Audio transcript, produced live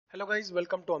Hello guys,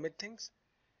 welcome to Amit Things.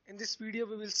 In this video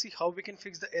we will see how we can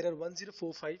fix the error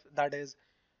 1045, that is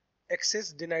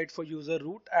access denied for user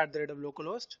root at the rate of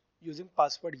localhost using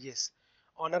password yes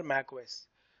on our Mac OS.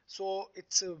 So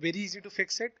it's very easy to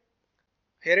fix it.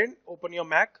 Herein open your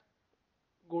Mac,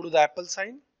 go to the Apple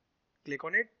sign, click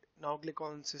on it. Now click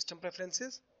on system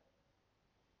preferences.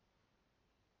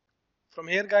 From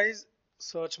here guys,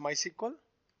 search MySQL,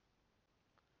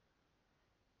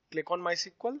 click on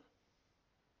MySQL.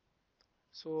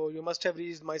 So you must have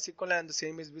reached MySQL and the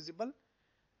same is visible.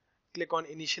 Click on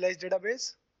initialize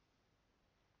database.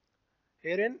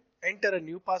 Herein enter a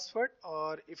new password,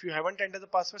 or if you haven't entered the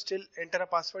password, still enter a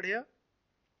password here.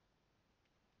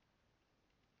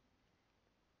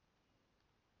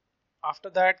 After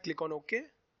that click on OK.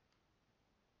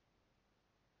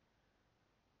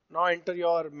 Now enter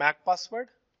your Mac password.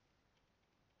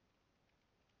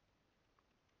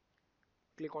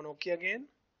 Click on OK again.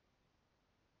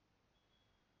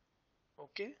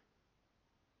 OK.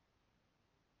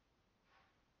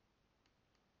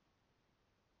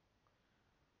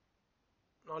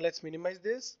 Now let's minimize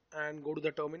this and go to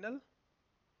the terminal.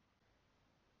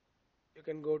 You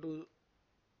can go to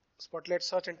Spotlight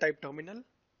search and type terminal.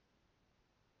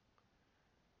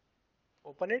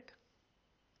 Open it.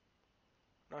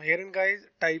 Now herein guys,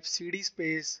 type cd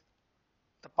space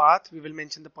the path. We will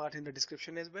mention the path in the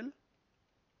description as well.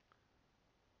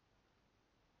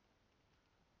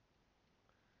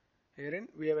 Herein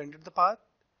we have entered the path,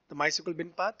 the MySQL bin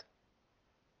path.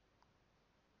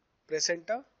 Press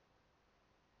enter.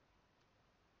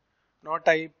 Now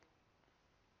type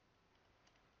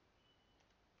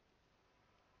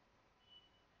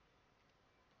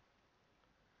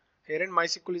here in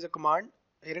MySQL is a command.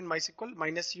 Here in MySQL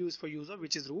 -u is for user,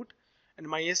 which is root, and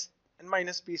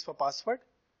 -p is for password.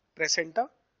 Press enter.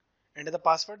 Enter the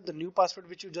password, the new password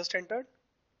which you just entered.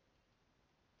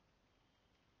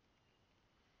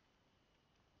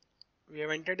 We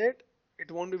have entered it.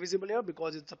 It won't be visible here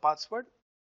because it's a password.